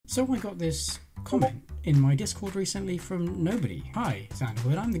So I got this comment in my Discord recently from nobody. Hi,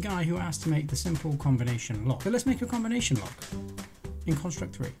 Xanderwood, I'm the guy who asked to make the simple combination lock. So let's make a combination lock in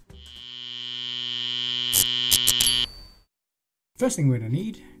Construct 3. First thing we're going to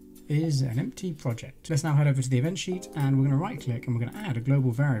need is an empty project. Let's now head over to the event sheet and we're going to right click and we're going to add a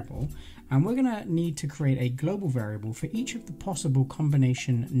global variable, and we're going to need to create a global variable for each of the possible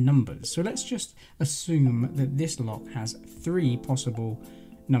combination numbers. So let's just assume that this lock has 3 possible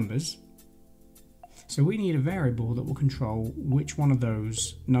numbers. So we need a variable that will control which one of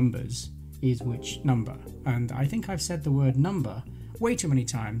those numbers is which number. And I think I've said the word number way too many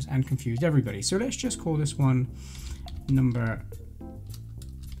times and confused everybody. So let's just call this one number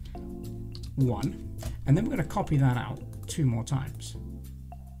 1, and then we're going to copy that out 2 more times.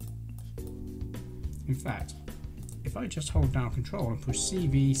 In fact, if I just hold down Control and push C,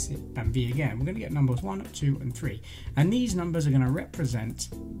 V, and V again, we're going to get numbers 1, 2, and 3. And these numbers are going to represent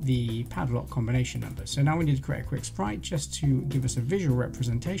the padlock combination numbers. So now we need to create a quick sprite just to give us a visual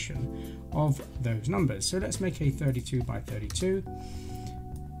representation of those numbers. So let's make a 32 by 32.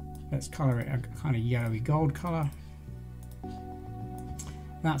 Let's color it a kind of yellowy gold color.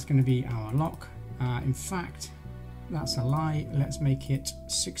 That's going to be our lock. In fact, that's a lie. Let's make it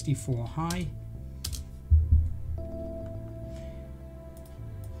 64 high.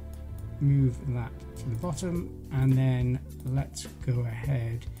 Move that to the bottom, and then let's go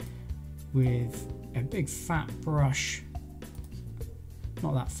ahead with a big fat brush,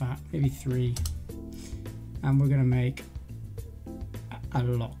 not that fat, maybe 3, and we're going to make a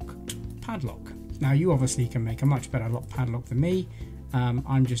locked padlock. Now you obviously can make a much better lock padlock than me.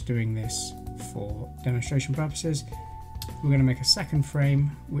 I'm just doing this for demonstration purposes. We're going to make a second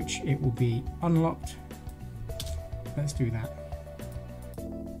frame, which it will be unlocked. Let's do that.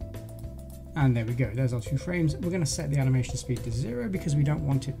 And there we go, there's our 2 frames. We're going to set the animation speed to 0 because we don't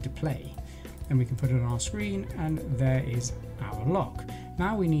want it to play. And we can put it on our screen, and there is our lock.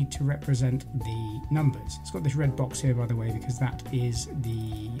 Now we need to represent the numbers. It's got this red box here, by the way, because that is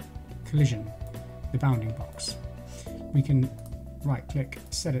the collision, the bounding box. We can right click,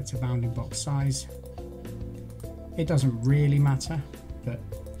 set it to bounding box size. It doesn't really matter, but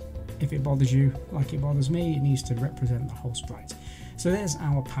if it bothers you like it bothers me, it needs to represent the whole sprite. So there's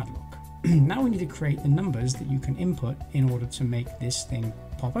our padlock. Now we need to create the numbers that you can input in order to make this thing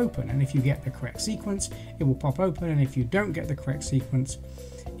pop open. And if you get the correct sequence, it will pop open. And if you don't get the correct sequence,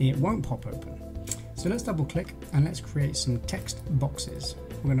 it won't pop open. So let's double click and let's create some text boxes.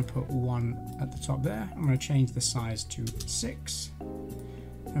 We're going to put 1 at the top there. I'm going to change the size to 6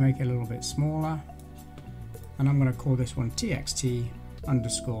 and make it a little bit smaller. And I'm going to call this one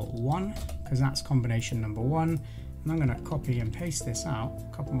txt_1 because that's combination number 1. And I'm going to copy and paste this out a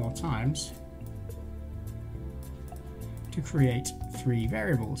couple more times to create 3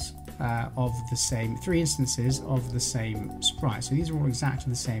 variables of the same, 3 instances of the same sprite. So these are all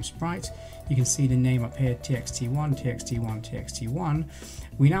exactly the same sprite. You can see the name up here, txt1, txt1, txt1.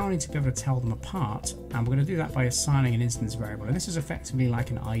 We now need to be able to tell them apart, and we're going to do that by assigning an instance variable. And this is effectively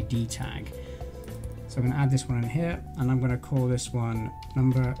like an ID tag. So I'm going to add this one in here, and I'm going to call this one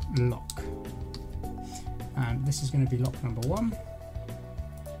number lock. And this is going to be lock number 1.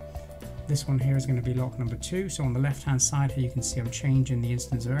 This one here is going to be lock number 2. So on the left hand side here you can see I'm changing the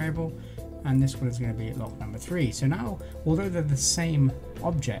instance variable, and this one is going to be lock number 3. So now, although they're the same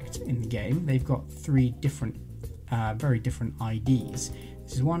object in the game, they've got 3 different, very different IDs.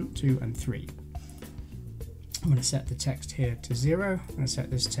 This is 1, 2, and 3. I'm going to set the text here to 0. I'm going to set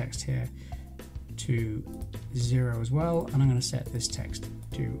this text here to 0 as well, and I'm going to set this text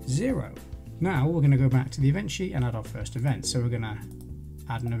to 0. Now we're going to go back to the event sheet and add our first event. So we're going to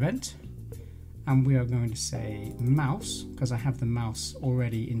add an event, and we are going to say mouse, because I have the mouse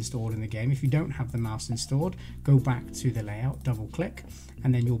already installed in the game. If you don't have the mouse installed, go back to the layout, double click,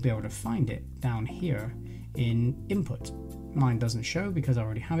 and then you'll be able to find it down here in input. Mine doesn't show because I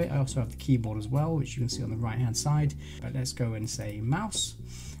already have it. I also have the keyboard as well, which you can see on the right hand side. But let's go and say mouse,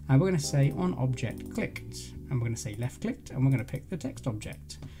 and we're going to say on object clicked, and we're going to say left clicked, and we're going to pick the text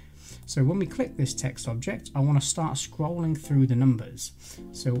object. So when we click this text object, I want to start scrolling through the numbers.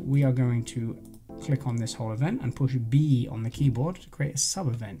 So we are going to click on this whole event and push B on the keyboard to create a sub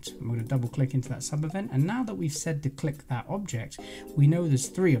event. I'm going to double click into that sub event, and now that we've said to click that object, we know there's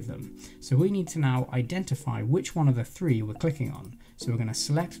 3 of them. So we need to now identify which one of the 3 we're clicking on. So we're going to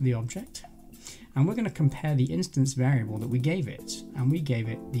select the object, and we're going to compare the instance variable that we gave it. And we gave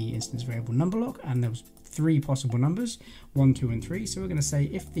it the instance variable number lock, and there was 3 possible numbers, 1, 2, and 3. So we're going to say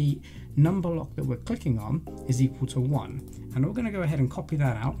if the number lock that we're clicking on is equal to 1, and we're going to go ahead and copy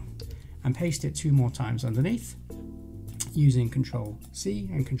that out and paste it 2 more times underneath. using Control C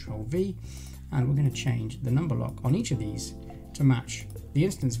and Control V, and we're going to change the number lock on each of these to match the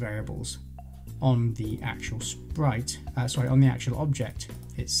instance variables on the actual sprite, on the actual object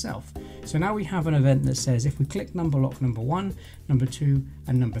itself. So now we have an event that says if we click number lock number 1, number 2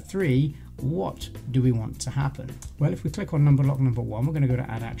 and number 3, what do we want to happen? Well, if we click on number lock number 1, we're going to go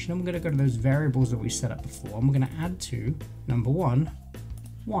to add action, and we're going to go to those variables that we set up before, and we're going to add to number 1,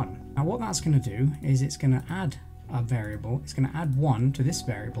 1. Now what that's going to do is it's going to add a variable, it's going to add 1 to this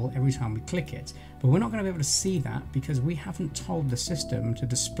variable every time we click it, but we're not going to be able to see that because we haven't told the system to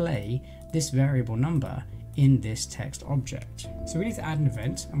display this variable number in this text object. So we need to add an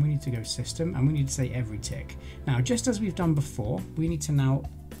event, and we need to go system, and we need to say every tick. Now, just as we've done before, we need to now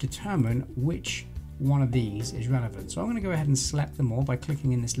determine which one of these is relevant. So I'm going to go ahead and select them all by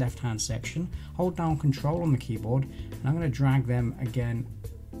clicking in this left hand section, hold down Control on the keyboard, and I'm going to drag them again,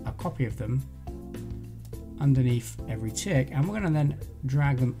 a copy of them underneath every tick, and we're going to then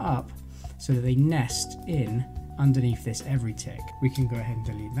drag them up so that they nest in underneath this every tick. We can go ahead and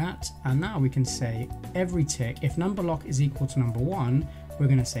delete that, and now we can say every tick, if number lock is equal to number 1, we're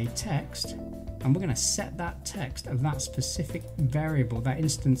going to say text, and we're going to set that text of that specific variable, that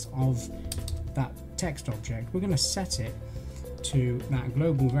instance of that text object, we're going to set it to that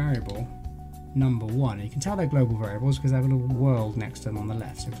global variable number 1. And you can tell they're global variables because they have a little world next to them on the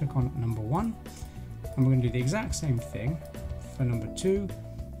left. So click on number 1, and we're going to do the exact same thing for number 2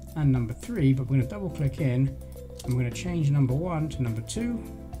 and number 3, but we're going to double click in, and we're going to change number 1 to number 2,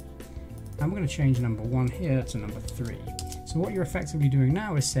 and we're going to change number 1 here to number 3. So what you're effectively doing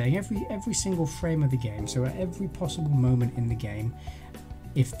now is saying every single frame of the game, so at every possible moment in the game,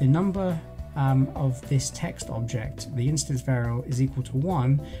 if the number of this text object, the instance variable, is equal to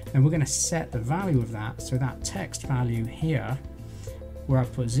 1, then we're going to set the value of that, so that text value here, where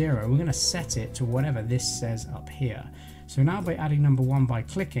I've put 0, we're going to set it to whatever this says up here. So now by adding number 1 by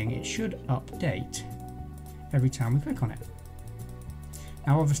clicking, it should update every time we click on it.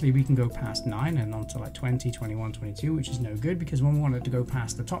 Now obviously we can go past 9 and on to like 20, 21, 22, which is no good, because when we want it to go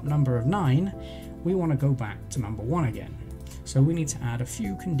past the top number of 9, we want to go back to number 1 again. So we need to add a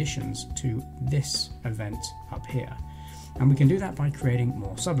few conditions to this event up here, and we can do that by creating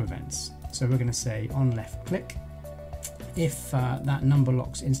more sub-events. So we're going to say on left click, if that number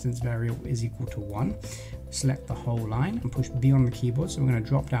lock's instance variable is equal to 1, select the whole line and push B on the keyboard. So we're going to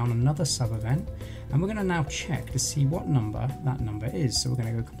drop down another sub event, and we're going to now check to see what number that number is. So we're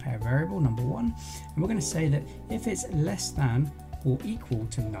going to go compare variable number 1, and we're going to say that if it's less than or equal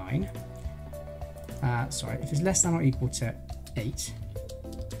to 9, if it's less than or equal to 8,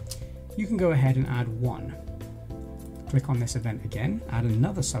 you can go ahead and add 1. Click on this event again, add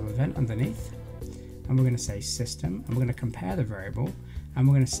another sub event underneath, and we're going to say system, and we're going to compare the variable, and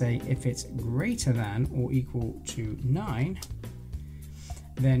we're going to say if it's greater than or equal to 9,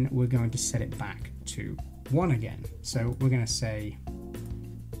 then we're going to set it back to 1 again. So we're going to say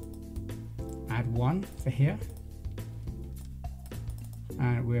add 1 for here,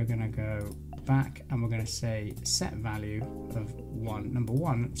 and we're going to go back, and we're going to say set value of number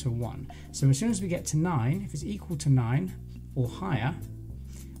 1 to 1. So as soon as we get to 9, if it's equal to 9 or higher,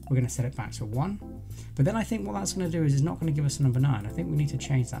 we're going to set it back to 1. But then I think what that's going to do is it's not going to give us a number 9. I think we need to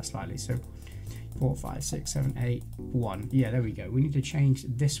change that slightly. So 4, 5, 6, 7, 8, 1. Yeah, there we go. We need to change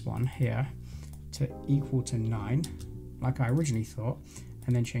this one here to equal to 9, like I originally thought,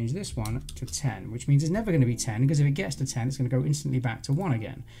 and then change this one to 10, which means it's never going to be 10, because if it gets to 10, it's going to go instantly back to 1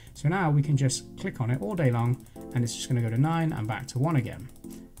 again. So now we can just click on it all day long, and it's just going to go to 9 and back to 1 again.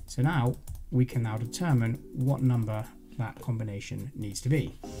 So now we can now determine what number that combination needs to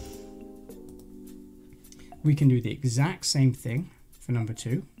be. We can do the exact same thing for number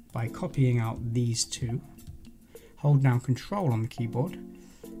 2 by copying out these two, hold down Control on the keyboard,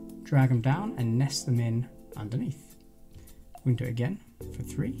 drag them down and nest them in underneath. We can do it again for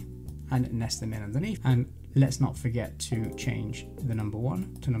 3 and nest them in underneath, and let's not forget to change the number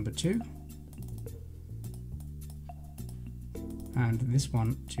 1 to number 2 and this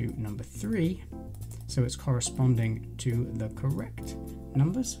one to number 3, so it's corresponding to the correct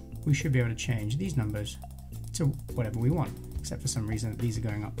numbers. We should be able to change these numbers to whatever we want, except for some reason these are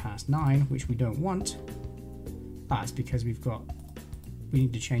going up past 9, which we don't want. That's because we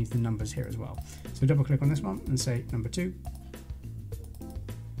need to change the numbers here as well. So double click on this one and say number 2,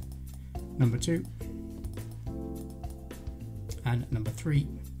 number 2, and number 3,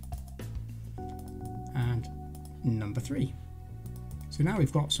 and number 3. So now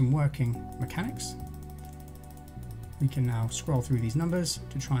we've got some working mechanics. We can now scroll through these numbers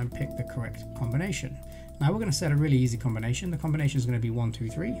to try and pick the correct combination. Now we're going to set a really easy combination. The combination is going to be 1, 2,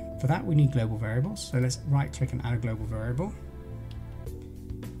 3. For that we need global variables. So let's right click and add a global variable.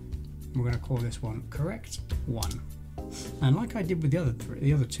 We're going to call this one correct1. And like I did with the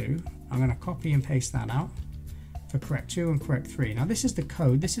other two, I'm going to copy and paste that out for correct2 and correct3. Now this is the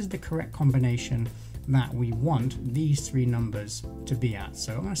code, this is the correct combination that we want these three numbers to be at.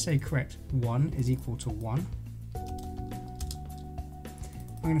 So I'm going to say correct1 is equal to 1.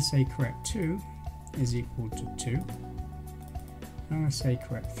 I'm going to say correct2 is equal to 2. I'm going to say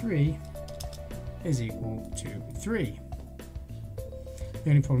correct3 is equal to 3. The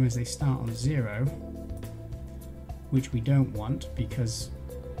only problem is they start on 0, which we don't want because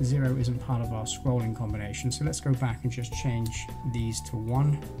 0 isn't part of our scrolling combination. So let's go back and just change these to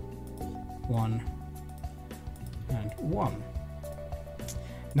 1, 1, and 1.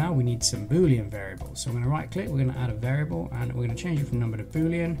 Now we need some Boolean variables. So I'm going to right click, we're going to add a variable, and we're going to change it from number to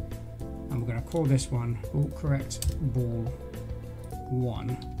Boolean, and we're going to call this one correct bool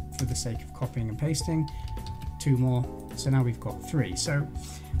 1 for the sake of copying and pasting. 2 more, so now we've got 3. So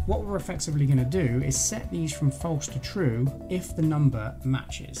what we're effectively going to do is set these from false to true if the number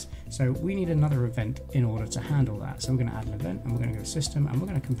matches. So we need another event in order to handle that. So we're going to add an event, and we're going to go to system, and we're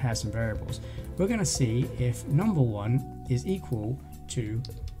going to compare some variables. We're going to see if number 1 is equal to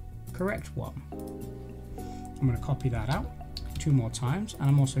correct1. I'm going to copy that out 2 more times, and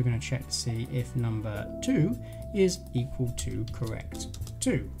I'm also going to check to see if number 2 is equal to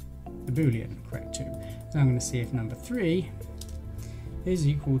correct2, the Boolean correct2. So I'm going to see if number 3 is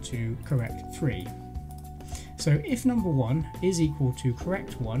equal to correct3. So if number 1 is equal to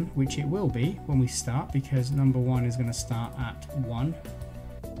correct1, which it will be when we start, because number 1 is going to start at 1,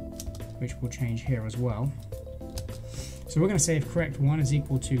 which will change here as well. So we're going to say if correct1 is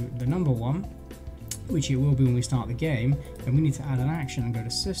equal to the number 1, which it will be when we start the game, then we need to add an action and go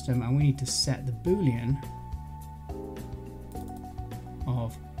to system, and we need to set the Boolean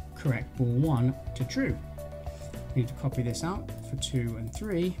of correct bool 1 to true. We need to copy this out for 2 and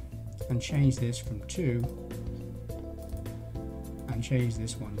 3 and change this from 2 and change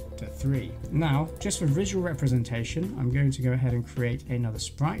this one to 3. Now, just for visual representation, I'm going to go ahead and create another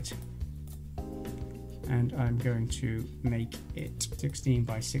sprite, and I'm going to make it 16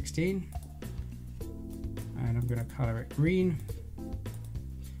 by 16, and I'm going to color it green,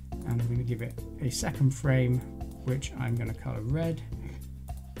 and I'm going to give it a second frame, which I'm going to color red.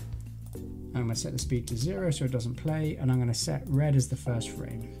 I'm going to set the speed to 0 so it doesn't play, and I'm going to set red as the first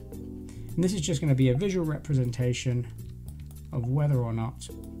frame. And this is just going to be a visual representation of whether or not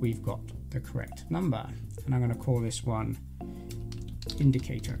we've got the correct number. And I'm going to call this one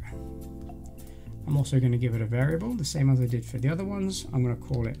indicator. I'm also going to give it a variable, the same as I did for the other ones. I'm going to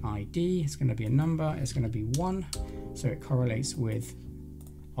call it ID. It's going to be a number. It's going to be 1, so it correlates with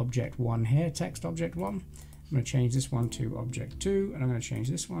object 1 here, text object 1. I'm going to change this one to object 2, and I'm going to change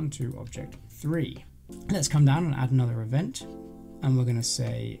this one to object 3. Let's come down and add another event, and we're going to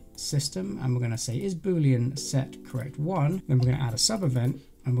say system, and we're going to say is Boolean set correct1. Then we're going to add a sub event,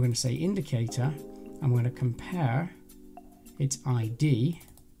 and we're going to say indicator, and we're going to compare its ID,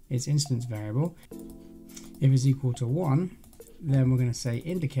 its instance variable. If it's equal to 1, then we're going to say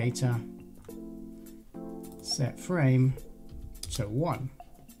indicator set frame to 1,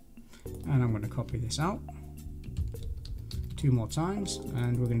 and I'm going to copy this out 2 more times,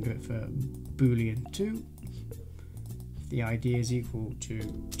 and we're going to do it for Boolean 2. If the ID is equal to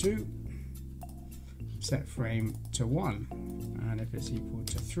 2, set frame to 1, and if it's equal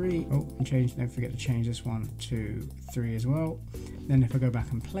to 3, and don't forget to change this one to 3 as well. Then if I go back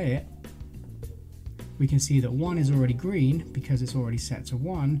and play it, we can see that 1 is already green because it's already set to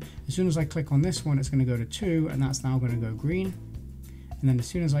 1. As soon as I click on this one, it's going to go to 2, and that's now going to go green. And then as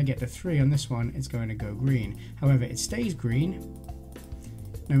soon as I get to 3 on this one, it's going to go green. However, it stays green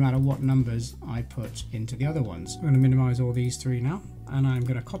no matter what numbers I put into the other ones. I'm going to minimize all these 3 now, and I'm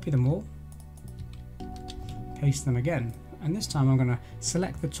going to copy them all, paste them again. And this time I'm going to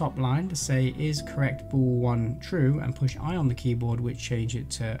select the top line to say is correct bool 1 true, and push I on the keyboard, which change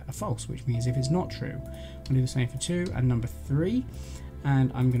it to a false, which means if it's not true. I'll do the same for 2 and number 3,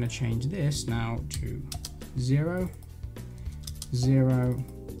 and I'm going to change this now to 0, 0,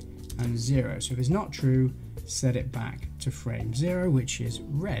 and 0. So if it's not true, set it back to frame 0, which is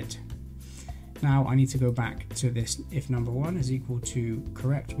red. Now I need to go back to this if number 1 is equal to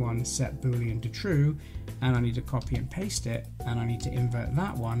correct1 set Boolean to true, and I need to copy and paste it, and I need to invert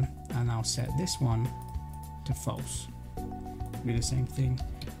that one, and I'll set this one to false. Do the same thing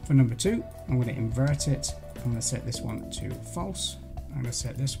for number 2. I'm going to invert it. I'm going to set this one to false. I'm going to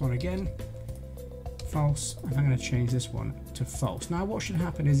set this one again false, and I'm going to change this one to false. Now what should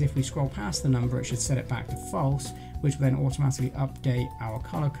happen is if we scroll past the number, it should set it back to false, which will then automatically update our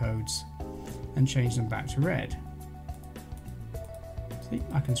color codes and change them back to red. See,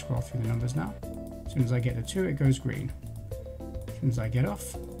 I can scroll through the numbers now. As soon as I get to 2, it goes green. As soon as I get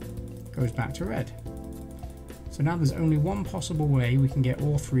off, it goes back to red. So now there's only one possible way we can get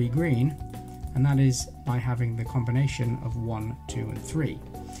all 3 green, and that is by having the combination of 1, 2, and 3.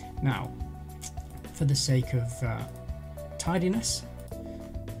 Now, for the sake of tidiness,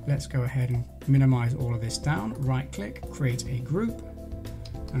 let's go ahead and minimize all of this down. Right click, create a group,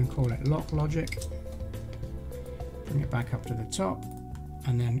 and call it lock logic. Bring it back up to the top,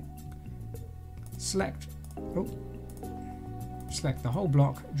 and then select the whole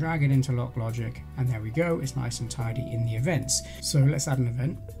block, drag it into lock logic, and there we go. It's nice and tidy in the events. So let's add an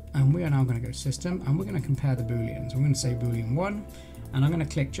event, and we are now going to go system, and we're going to compare the booleans. We're going to say boolean 1, and I'm going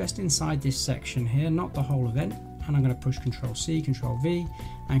to click just inside this section here, not the whole event, and I'm going to push Control C, Control V,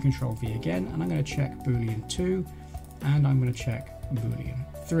 and Control V again, and I'm going to check boolean 2, and I'm going to check boolean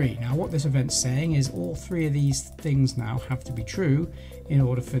 3. Now what this event's saying is all 3 of these things now have to be true in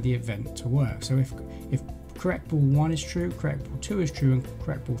order for the event to work. So if correct bool 1 is true, correct bool 2 is true, and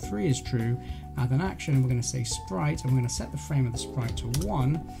correct bool 3 is true, add an action, and we're going to say sprite, and we're going to set the frame of the sprite to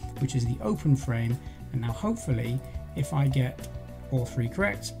 1, which is the open frame, and now hopefully if I get all 3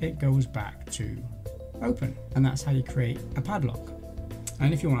 correct, it goes back to open, and that's how you create a padlock.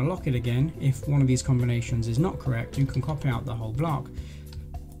 And if you want to lock it again, if one of these combinations is not correct, you can copy out the whole block.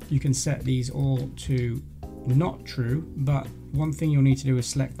 You can set these all to not true, but one thing you'll need to do is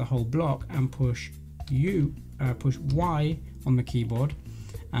select the whole block and push Y on the keyboard,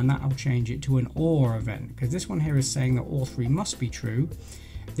 and that will change it to an OR event, because this one here is saying that all 3 must be true.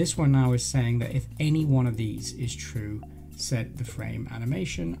 This one now is saying that if any one of these is true, set the frame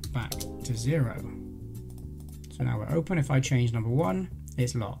animation back to 0. So now we're open. If I change number 1,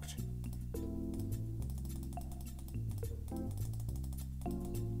 it's locked.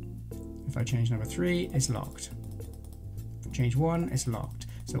 If I change number 3, it's locked. If I change 1, it's locked.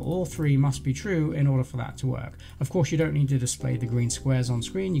 So all 3 must be true in order for that to work. Of course, you don't need to display the green squares on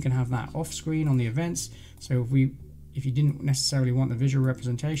screen. You can have that off screen on the events. So if you didn't necessarily want the visual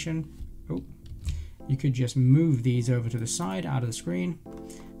representation, you could just move these over to the side out of the screen,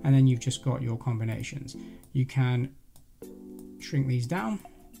 and then you've just got your combinations. You can shrink these down.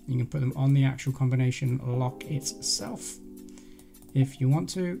 You can put them on the actual combination lock itself if you want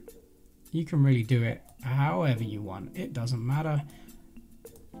to. You can really do it however you want. It doesn't matter.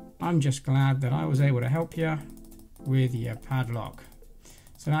 I'm just glad that I was able to help you with your padlock.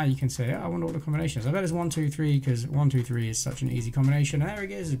 So now you can say, I want all the combinations. I bet it's 1, 2, 3, because 1, 2, 3 is such an easy combination. And there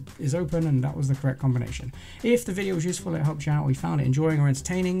it is open, and that was the correct combination. If the video was useful, it helped you out, or you found it enjoying or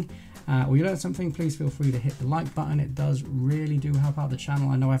entertaining, or you learned something, please feel free to hit the like button. It does really do help out the channel.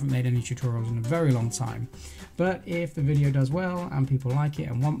 I know I haven't made any tutorials in a very long time, but if the video does well and people like it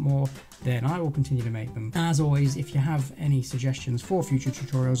and want more, then I will continue to make them. As always, if you have any suggestions for future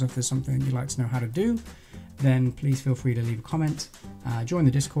tutorials, if there's something that you'd like to know how to do, then please feel free to leave a comment. Join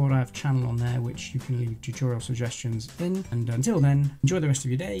the Discord. I have a channel on there which you can leave tutorial suggestions in. And until then, enjoy the rest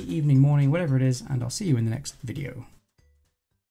of your day, evening, morning, whatever it is, and I'll see you in the next video.